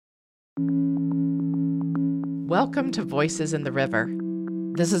Welcome to Voices in the River.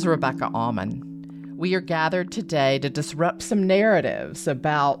 This is Rebecca Alman. We are gathered today to disrupt some narratives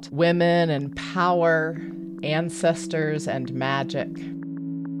about women and power, ancestors, and magic.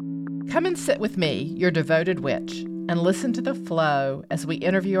 Come and sit with me, your devoted witch, and listen to the flow as we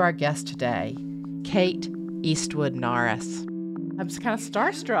interview our guest today, Kate Eastwood Norris. I'm just kind of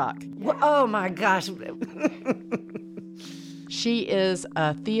starstruck. Oh my gosh. She is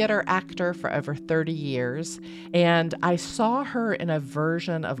a theater actor for over 30 years, and I saw her in a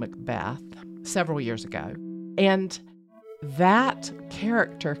version of Macbeth several years ago. And that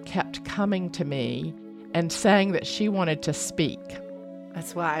character kept coming to me and saying that she wanted to speak.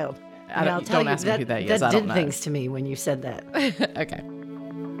 That's wild. I'll tell you, ask me who that is. That did things to me when you said that. Okay.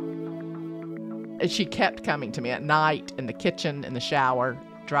 And she kept coming to me at night, in the kitchen, in the shower,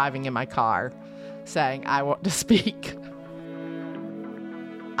 driving in my car, saying, I want to speak.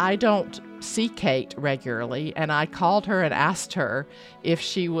 I don't see Kate regularly, and I called her and asked her if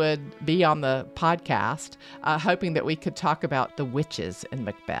she would be on the podcast, hoping that we could talk about the witches in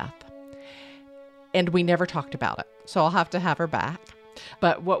Macbeth. And we never talked about it, so I'll have to have her back.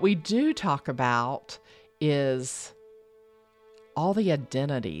 But what we do talk about is all the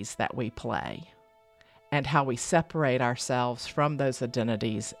identities that we play and how we separate ourselves from those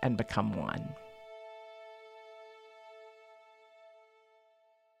identities and become one.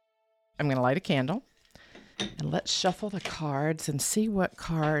 I'm going to light a candle, and let's shuffle the cards and see what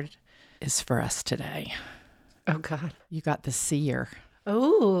card is for us today. Oh, God. You got the Seer.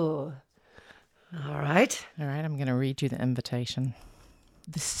 Oh, all right. All right, I'm going to read you the invitation.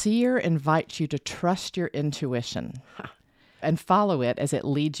 The Seer invites you to trust your intuition and follow it as it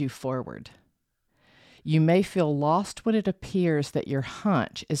leads you forward. You may feel lost when it appears that your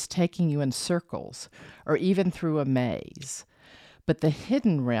hunch is taking you in circles or even through a maze. But the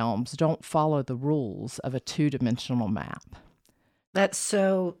hidden realms don't follow the rules of a two-dimensional map. That's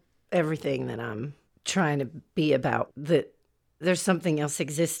so everything that I'm trying to be about, that there's something else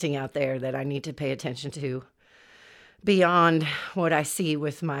existing out there that I need to pay attention to beyond what I see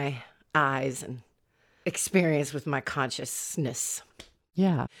with my eyes and experience with my consciousness.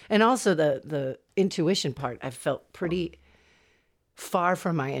 Yeah. And also the intuition part, I've felt pretty far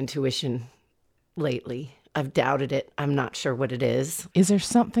from my intuition lately. I've doubted it. I'm not sure what it is. Is there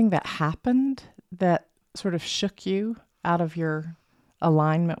something that happened that sort of shook you out of your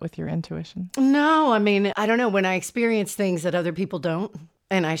alignment with your intuition? No, I mean, I don't know. When I experience things that other people don't,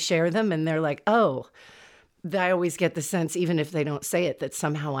 and I share them, and they're like, oh, I always get the sense, even if they don't say it, that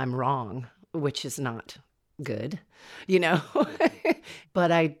somehow I'm wrong, which is not good, you know?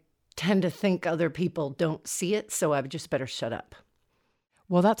 But I tend to think other people don't see it, so I just better shut up.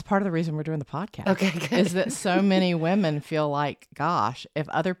 Well, that's part of the reason we're doing the podcast. Okay, good. Is that so many women feel like, gosh, if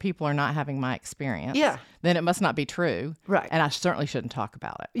other people are not having my experience, then it must not be true. Right. And I certainly shouldn't talk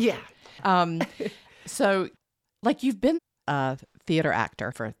about it. Yeah. So, like, you've been a theater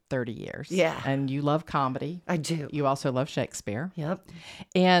actor for 30 years. Yeah. And you love comedy. I do. You also love Shakespeare. Yep.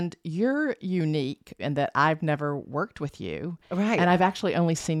 And you're unique in that I've never worked with you. Right. And I've actually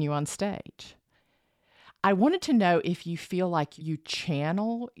only seen you on stage. I wanted to know if you feel like you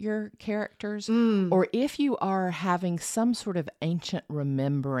channel your characters or if you are having some sort of ancient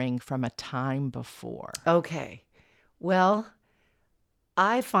remembering from a time before. Okay. Well,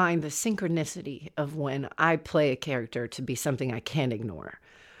 I find the synchronicity of when I play a character to be something I can't ignore.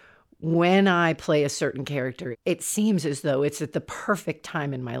 When I play a certain character, it seems as though it's at the perfect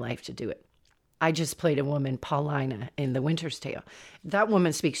time in my life to do it. I just played a woman, Paulina, in The Winter's Tale. That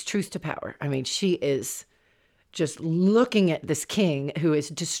woman speaks truth to power. I mean, she is just looking at this king who is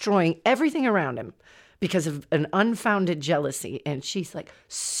destroying everything around him because of an unfounded jealousy. And she's like,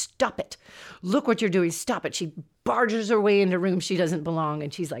 stop it. Look what you're doing. Stop it. She barges her way into rooms she doesn't belong.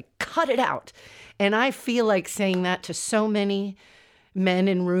 And she's like, cut it out. And I feel like saying that to so many men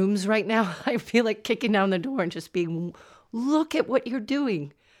in rooms right now. I feel like kicking down the door and just being, look at what you're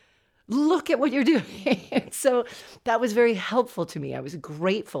doing. Look at what you're doing. So that was very helpful to me. I was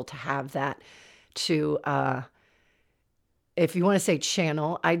grateful to have that to, if you want to say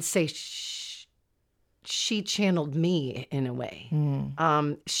channel, I'd say she channeled me in a way.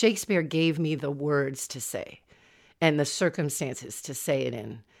 Shakespeare gave me the words to say and the circumstances to say it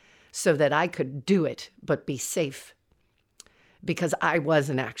in so that I could do it, but be safe. Because I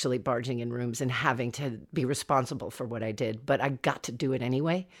wasn't actually barging in rooms and having to be responsible for what I did, but I got to do it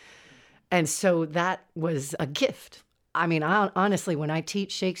anyway. And so that was a gift. I mean, honestly, when I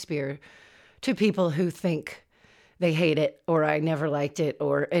teach Shakespeare to people who think they hate it, or I never liked it,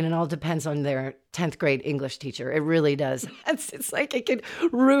 and it all depends on their 10th grade English teacher. It really does. It's like it could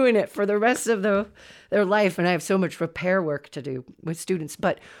ruin it for the rest of their life. And I have so much repair work to do with students.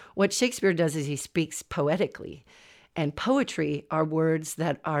 But what Shakespeare does is he speaks poetically. And poetry are words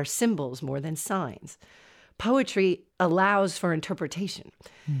that are symbols more than signs. Poetry allows for interpretation.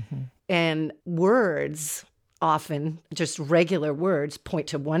 Mm-hmm. And words, often just regular words, point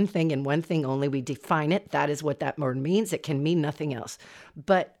to one thing and one thing only. We define it. That is what that word means. It can mean nothing else.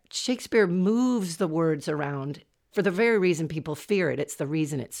 But Shakespeare moves the words around for the very reason people fear it. It's the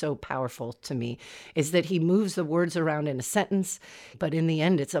reason it's so powerful to me, is that he moves the words around in a sentence, but in the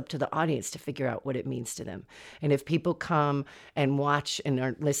end, it's up to the audience to figure out what it means to them. And if people come and watch and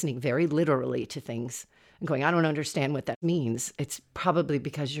are listening very literally to things, going, I don't understand what that means, it's probably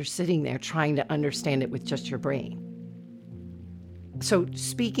because you're sitting there trying to understand it with just your brain. So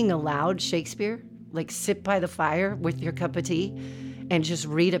speaking aloud Shakespeare, like sit by the fire with your cup of tea and just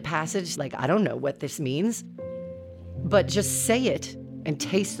read a passage like, I don't know what this means, but just say it and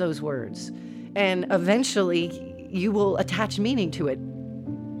taste those words. And eventually you will attach meaning to it.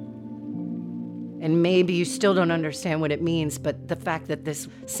 And maybe you still don't understand what it means, but the fact that this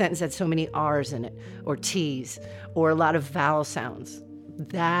sentence had so many R's in it, or T's, or a lot of vowel sounds,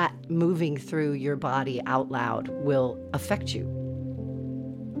 that moving through your body out loud will affect you.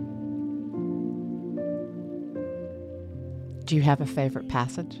 Do you have a favorite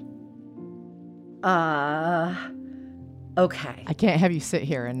passage? Okay. I can't have you sit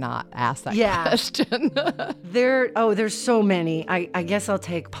here and not ask that question. There's so many. I guess I'll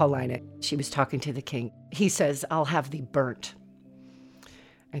take Paulina. She was talking to the king. He says, I'll have thee burnt.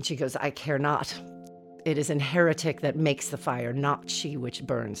 And she goes, I care not. It is an heretic that makes the fire, not she which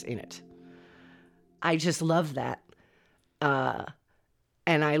burns in it. I just love that. And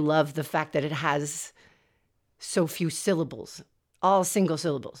I love the fact that it has so few syllables, all single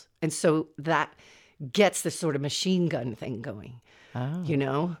syllables. And so that gets this sort of machine gun thing going, you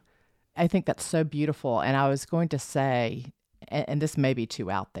know? I think that's so beautiful. And I was going to say, and this may be too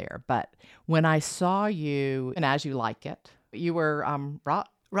out there, but when I saw you in As You Like It, you were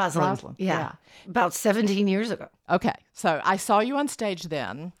Rosalind. Yeah. About 17 years ago. Okay. So I saw you on stage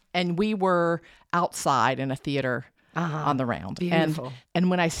then, and we were outside in a theater on the round. Beautiful.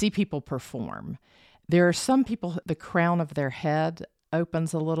 And when I see people perform, there are some people, the crown of their head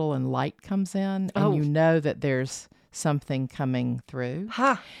opens a little and light comes in, and you know that there's something coming through.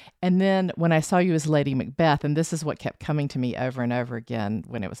 And then when I saw you as Lady Macbeth, and this is what kept coming to me over and over again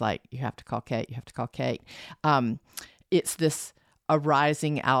when it was like, you have to call Kate, you have to call Kate. It's this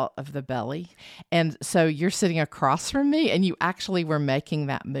arising out of the belly. And so you're sitting across from me, and you actually were making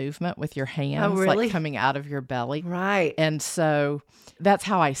that movement with your hands, like coming out of your belly. Right. And so that's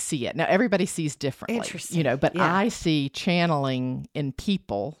how I see it. Now, everybody sees differently. Interesting. You know, but I see channeling in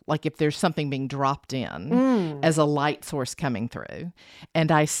people, like if there's something being dropped in as a light source coming through.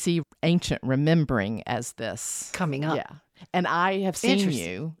 And I see ancient remembering as this coming up. Yeah. And I have seen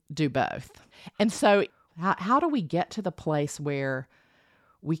you do both. And so how do we get to the place where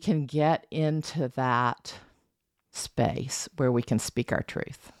we can get into that space where we can speak our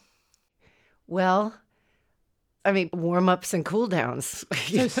truth? Well, I mean, warm-ups and cool-downs.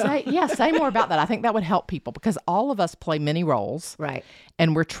 So say more about that. I think that would help people because all of us play many roles. Right.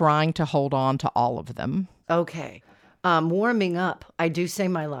 And we're trying to hold on to all of them. Okay. Warming up, I do say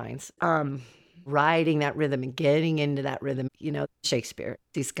my lines. Riding that rhythm and getting into that rhythm. You know, Shakespeare,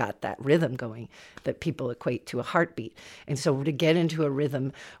 he's got that rhythm going that people equate to a heartbeat. And so to get into a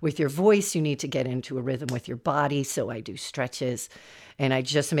rhythm with your voice, you need to get into a rhythm with your body. So I do stretches and I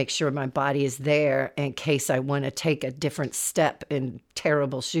just make sure my body is there in case I want to take a different step in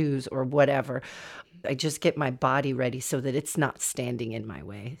terrible shoes or whatever. I just get my body ready so that it's not standing in my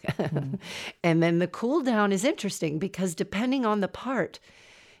way. And then the cool down is interesting because depending on the part,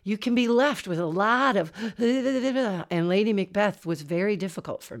 you can be left with a lot of, and Lady Macbeth was very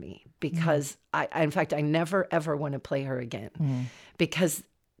difficult for me because in fact, I never, ever want to play her again because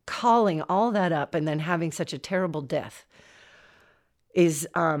calling all that up and then having such a terrible death is,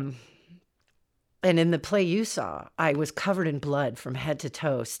 and in the play you saw, I was covered in blood from head to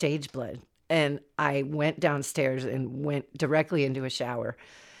toe, stage blood. And I went downstairs and went directly into a shower,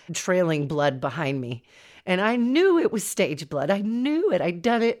 trailing blood behind me. And I knew it was stage blood. I knew it. I'd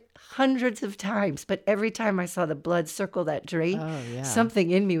done it hundreds of times. But every time I saw the blood circle that drain, something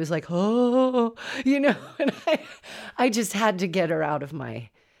in me was like, oh, you know. And I just had to get her out of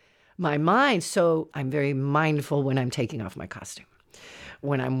my mind. So I'm very mindful when I'm taking off my costume,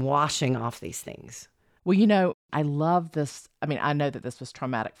 when I'm washing off these things. Well, you know, I love this. I mean, I know that this was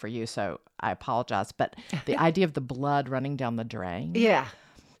traumatic for you, so I apologize. But the idea of the blood running down the drain. Yeah.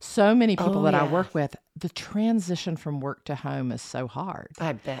 So many people that I yeah. work with, the transition from work to home is so hard.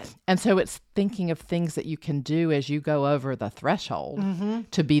 I bet. And so it's thinking of things that you can do as you go over the threshold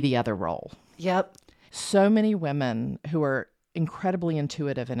to be the other role. Yep. So many women who are incredibly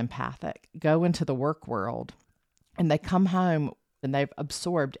intuitive and empathic go into the work world and they come home and they've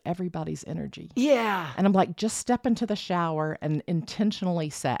absorbed everybody's energy. Yeah. And I'm like, just step into the shower and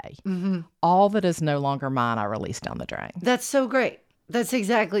intentionally say, all that is no longer mine, I release down the drain. That's so great. That's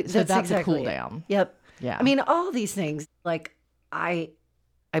exactly. So that's exactly a cool it. down. Yep. Yeah. I mean, all these things. Like I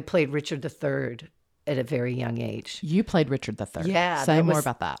played Richard III at a very young age. You played Richard III. Yeah. Say more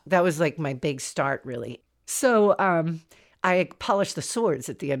about that. That was like my big start, really. So I polished the swords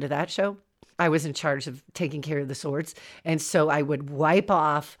at the end of that show. I was in charge of taking care of the swords. And so I would wipe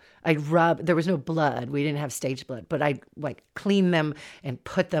off, I'd rub, there was no blood. We didn't have stage blood, but I'd like clean them and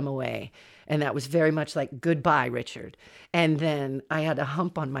put them away. And that was very much like, goodbye, Richard. And then I had a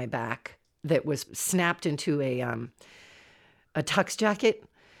hump on my back that was snapped into a tux jacket.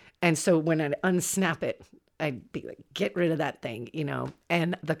 And so when I'd unsnap it, I'd be like, get rid of that thing, you know.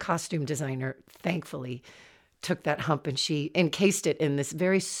 And the costume designer, thankfully, took that hump and she encased it in this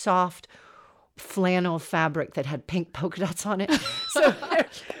very soft flannel fabric that had pink polka dots on it. So,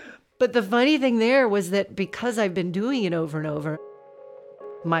 but the funny thing there was that because I've been doing it over and over,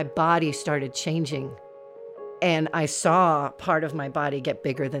 my body started changing. And I saw part of my body get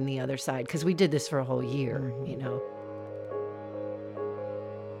bigger than the other side because we did this for a whole year, you know.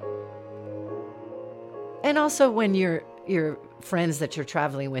 And also when your friends that you're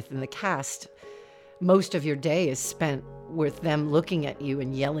traveling with in the cast, most of your day is spent with them looking at you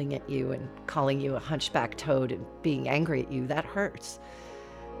and yelling at you and calling you a hunchback toad and being angry at you. That hurts.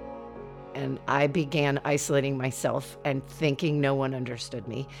 And I began isolating myself and thinking no one understood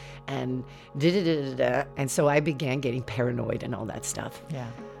me and and so I began getting paranoid and all that stuff. Yeah.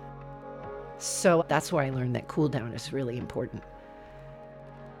 So that's where I learned that cool down is really important.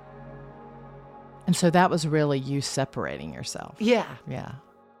 And so that was really you separating yourself. Yeah. Yeah.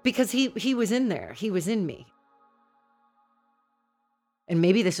 Because he was in there. He was in me. And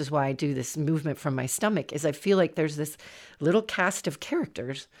maybe this is why I do this movement from my stomach, is I feel like there's this little cast of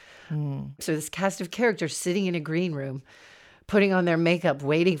characters. So this cast of characters sitting in a green room, putting on their makeup,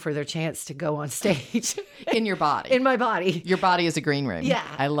 waiting for their chance to go on stage. In your body. In my body. Your body is a green room. Yeah.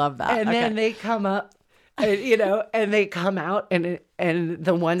 I love that. And then they come up, you know, and they come out and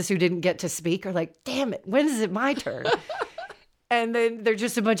the ones who didn't get to speak are like, damn it, when is it my turn? And then they're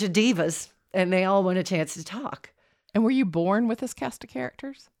just a bunch of divas and they all want a chance to talk. And were you born with this cast of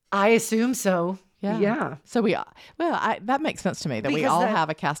characters? I assume so. Yeah. So that makes sense to me that we Because all have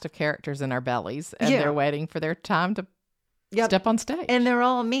a cast of characters in our bellies and Yeah. they're waiting for their time to Yep. step on stage. And they're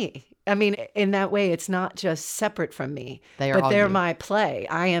all me. I mean, in that way, it's not just separate from me. They are but all they're you. my play.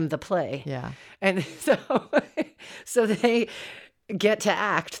 I am the play. Yeah. And so they get to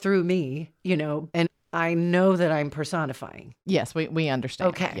act through me, you know, and I know that I'm personifying. Yes, we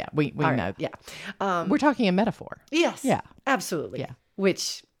understand. Okay. Yeah, we All right, know. Yeah. We're talking a metaphor. Yes. Yeah. Absolutely. Yeah.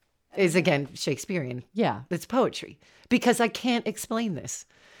 Which is, again, Shakespearean. Yeah. It's poetry. Because I can't explain this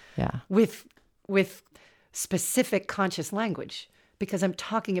Yeah. with specific conscious language because I'm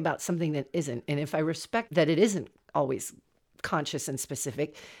talking about something that isn't. And if I respect that it isn't always conscious and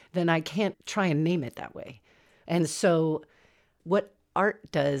specific, then I can't try and name it that way. And so what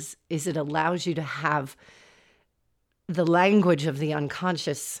art does is it allows you to have the language of the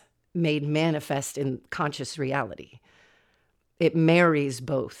unconscious made manifest in conscious reality. It marries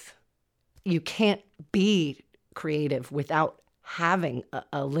both. You can't be creative without having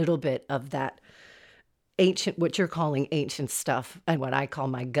a little bit of that ancient, what you're calling ancient stuff, and what I call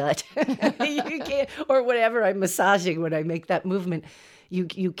my gut. You can't, or whatever I'm massaging when I make that movement.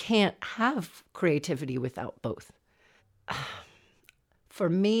 You can't have creativity without both. For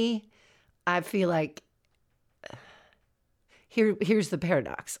me, I feel like here's the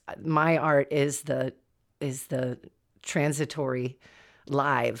paradox. My art is the transitory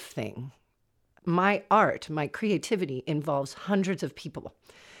live thing. My art, my creativity involves hundreds of people.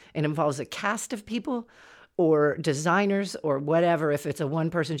 It involves a cast of people or designers or whatever if it's a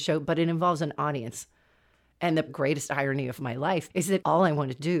one-person show, but it involves an audience. And the greatest irony of my life is that all I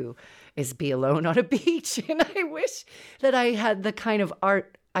want to do is be alone on a beach. And I wish that I had the kind of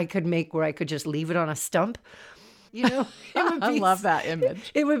art I could make where I could just leave it on a stump. You know, I love that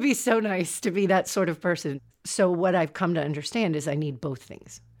image. It would be so nice to be that sort of person. So what I've come to understand is I need both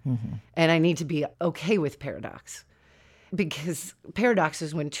things. Mm-hmm. And I need to be okay with paradox. Because paradox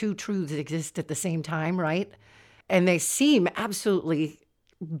is when two truths exist at the same time, right? And they seem absolutely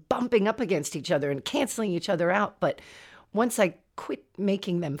bumping up against each other and canceling each other out. But once I quit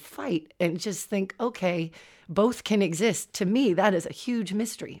making them fight and just think, okay, both can exist, to me, that is a huge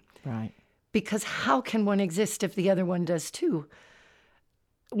mystery. Right. Because how can one exist if the other one does too?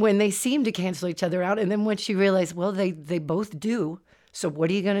 When they seem to cancel each other out. And then once you realize, well, they both do. So what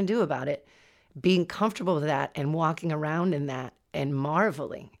are you going to do about it? Being comfortable with that and walking around in that and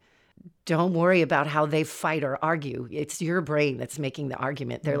marveling. Don't worry about how they fight or argue. It's your brain that's making the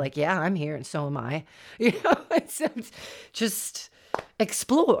argument. They're like, yeah, I'm here and so am I. It's just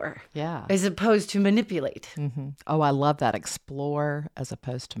explore. Yeah. As opposed to manipulate. Mm-hmm. Oh, I love that. Explore as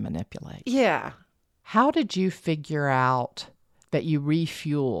opposed to manipulate. Yeah. How did you figure out that you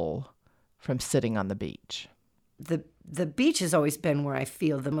refuel from sitting on the beach? The beach has always been where I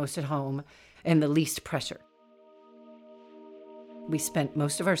feel the most at home and the least pressure. We spent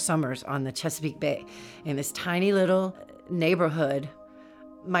most of our summers on the Chesapeake Bay in this tiny little neighborhood.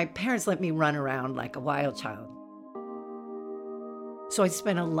 My parents let me run around like a wild child. So I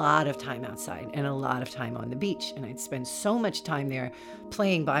spent a lot of time outside and a lot of time on the beach. And I'd spend so much time there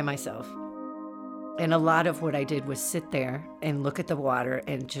playing by myself. And a lot of what I did was sit there and look at the water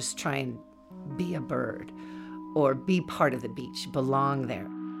and just try and be a bird or be part of the beach, belong there.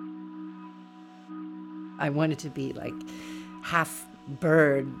 I wanted to be like half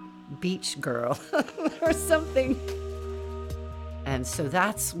bird beach girl or something. And so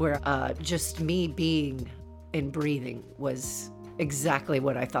that's where just me being and breathing was exactly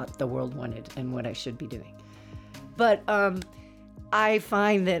what I thought the world wanted and what I should be doing. But I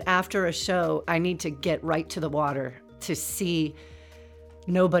find that after a show, I need to get right to the water to see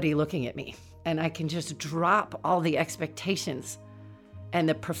nobody looking at me. And I can just drop all the expectations and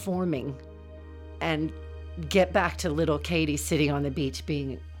the performing and get back to little Katie sitting on the beach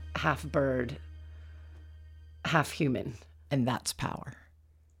being half bird, half human. And that's power.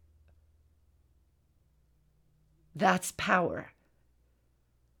 That's power.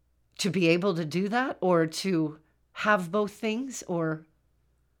 To be able to do that, or to have both things, or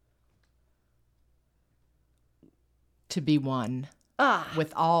to be one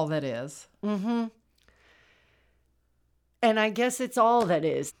with all that is. Mm-hmm. And I guess it's all that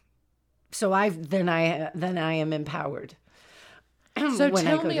is. So I am empowered. So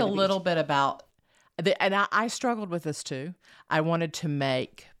tell me a little bit about, and I struggled with this too. I wanted to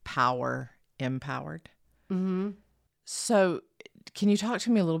make power empowered. Mm-hmm. So can you talk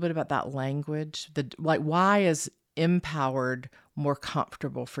to me a little bit about that language? Why is empowered more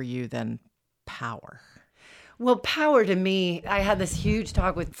comfortable for you than power? Well, power to me, I had this huge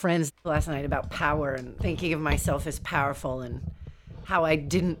talk with friends last night about power and thinking of myself as powerful and how I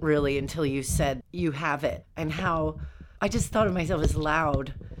didn't really until you said you have it, and how I just thought of myself as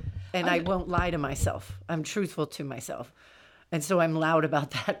loud, and I won't lie to myself. I'm truthful to myself. And so I'm loud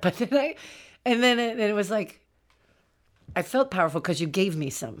about that. But then it was like, I felt powerful because you gave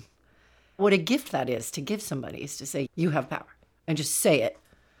me some. What a gift that is to give somebody, is to say, you have power, and just say it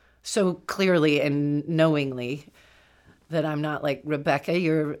so clearly and knowingly that I'm not like, Rebecca,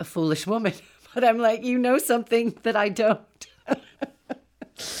 you're a foolish woman. But I'm like, you know something that I don't.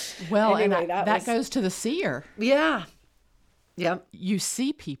 Well, anyway, and that goes to the seer. Yeah. Yeah. You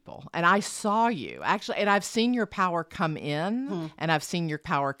see people, and I saw you actually, and I've seen your power come in and I've seen your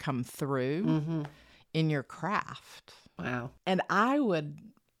power come through in your craft. Wow. And I would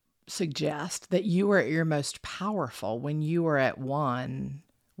suggest that you were at your most powerful when you were at one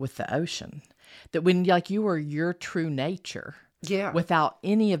with the ocean, that when you were your true nature, without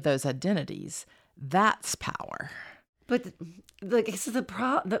any of those identities, that's power. But if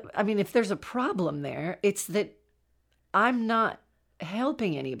there's a problem there, it's that I'm not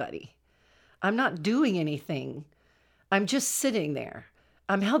helping anybody. I'm not doing anything. I'm just sitting there.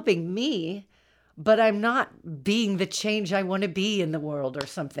 I'm helping me, but I'm not being the change I want to be in the world or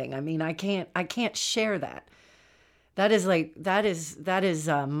something. I mean, I can't share that. That is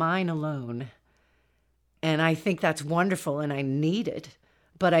mine alone. And I think that's wonderful, and I need it.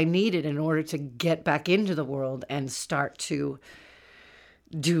 But I need it in order to get back into the world and start to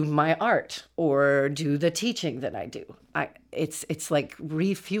do my art or do the teaching that I do. It's like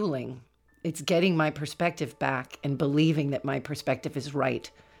refueling. It's getting my perspective back and believing that my perspective is right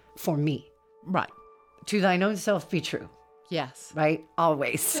for me. Right. To thine own self be true. Yes. Right?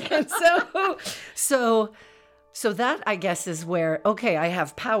 Always. And so that, I guess, is where, okay, I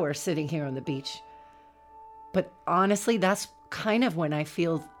have power sitting here on the beach. But honestly, that's kind of when I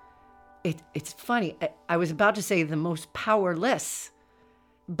feel it's funny. I was about to say the most powerless,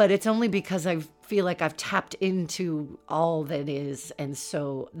 but it's only because I feel like I've tapped into all that is. And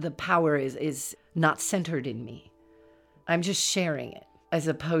so the power is not centered in me. I'm just sharing it as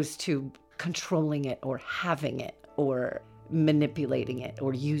opposed to controlling it or having it or manipulating it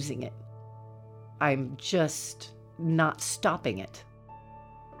or using it. I'm just not stopping it.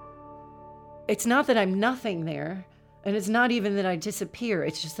 It's not that I'm nothing there, and it's not even that I disappear.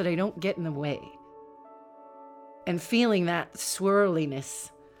 It's just that I don't get in the way. And feeling that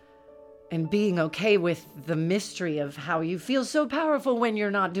swirliness and being okay with the mystery of how you feel so powerful when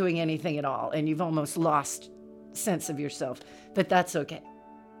you're not doing anything at all and you've almost lost sense of yourself, that's okay.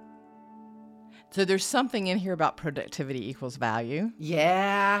 So there's something in here about productivity equals value.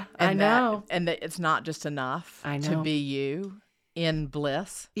 Yeah, I know. And that it's not just enough to be you in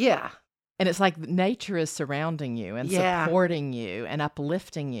bliss. Yeah. And it's like nature is surrounding you and supporting you and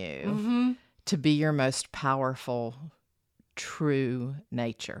uplifting you to be your most powerful, true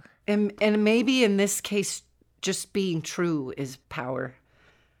nature. And maybe in this case, just being true is power.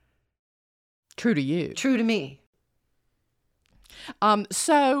 True to you. True to me.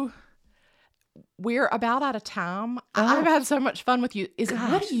 So we're about out of time. I've had so much fun with you.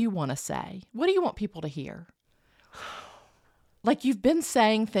 What do you want to say? What do you want people to hear? Like, you've been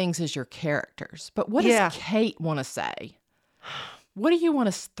saying things as your characters, but what does Kate want to say? What do you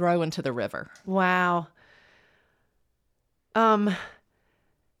want to throw into the river? Wow.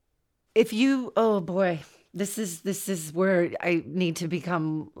 If you, oh boy, this is where I need to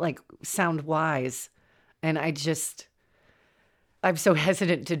become sound wise. And I'm so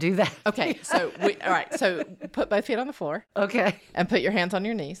hesitant to do that. Okay. So all right. So put both feet on the floor. Okay. And put your hands on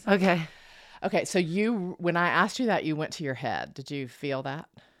your knees. Okay. Okay. So when I asked you that, you went to your head. Did you feel that?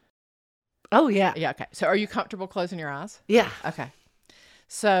 Oh yeah. Yeah. Okay. So are you comfortable closing your eyes? Yeah. Okay.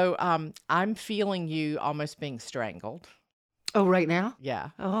 So I'm feeling you almost being strangled. Oh, right now? Yeah.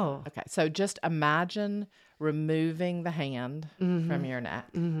 Oh. Okay. So just imagine removing the hand from your neck.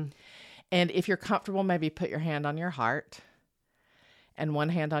 Mm-hmm. And if you're comfortable, maybe put your hand on your heart and one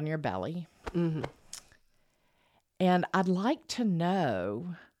hand on your belly. Mm-hmm. And I'd like to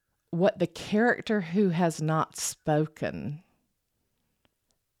know what the character who has not spoken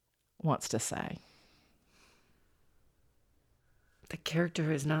wants to say. The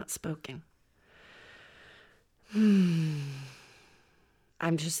character has not spoken.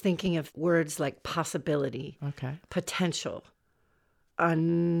 I'm just thinking of words like possibility, potential,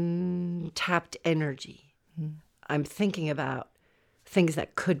 untapped energy. I'm thinking about things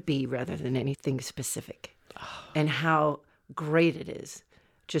that could be rather than anything specific, and how great it is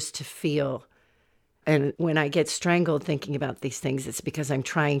just to feel. And when I get strangled thinking about these things, it's because I'm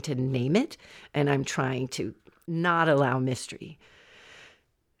trying to name it, and I'm trying to not allow mystery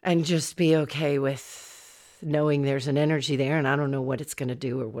and just be okay with knowing there's an energy there, and I don't know what it's going to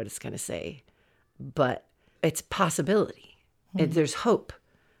do or what it's going to say, but it's possibility. There's hope.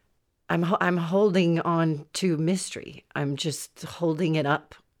 I'm holding on to mystery. I'm just holding it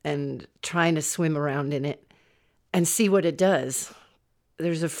up and trying to swim around in it and see what it does.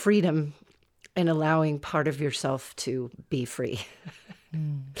 There's a freedom in allowing part of yourself to be free.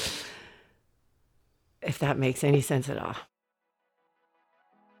 If that makes any sense at all.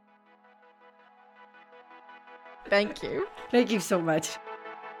 Thank you. Thank you so much.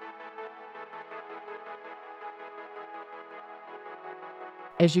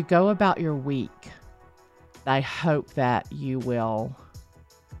 As you go about your week, I hope that you will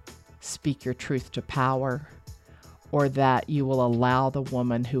speak your truth to power, or that you will allow the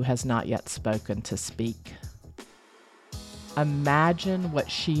woman who has not yet spoken to speak. Imagine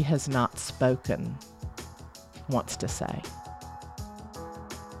what she has not spoken wants to say.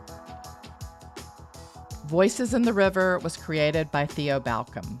 Voices in the River was created by Theo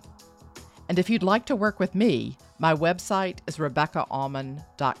Balcom. And if you'd like to work with me, my website is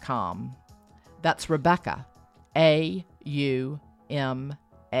RebeccaAumann.com. That's Rebecca, AUMAN.com.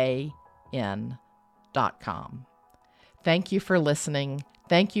 Thank you for listening.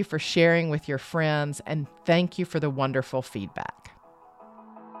 Thank you for sharing with your friends. And thank you for the wonderful feedback.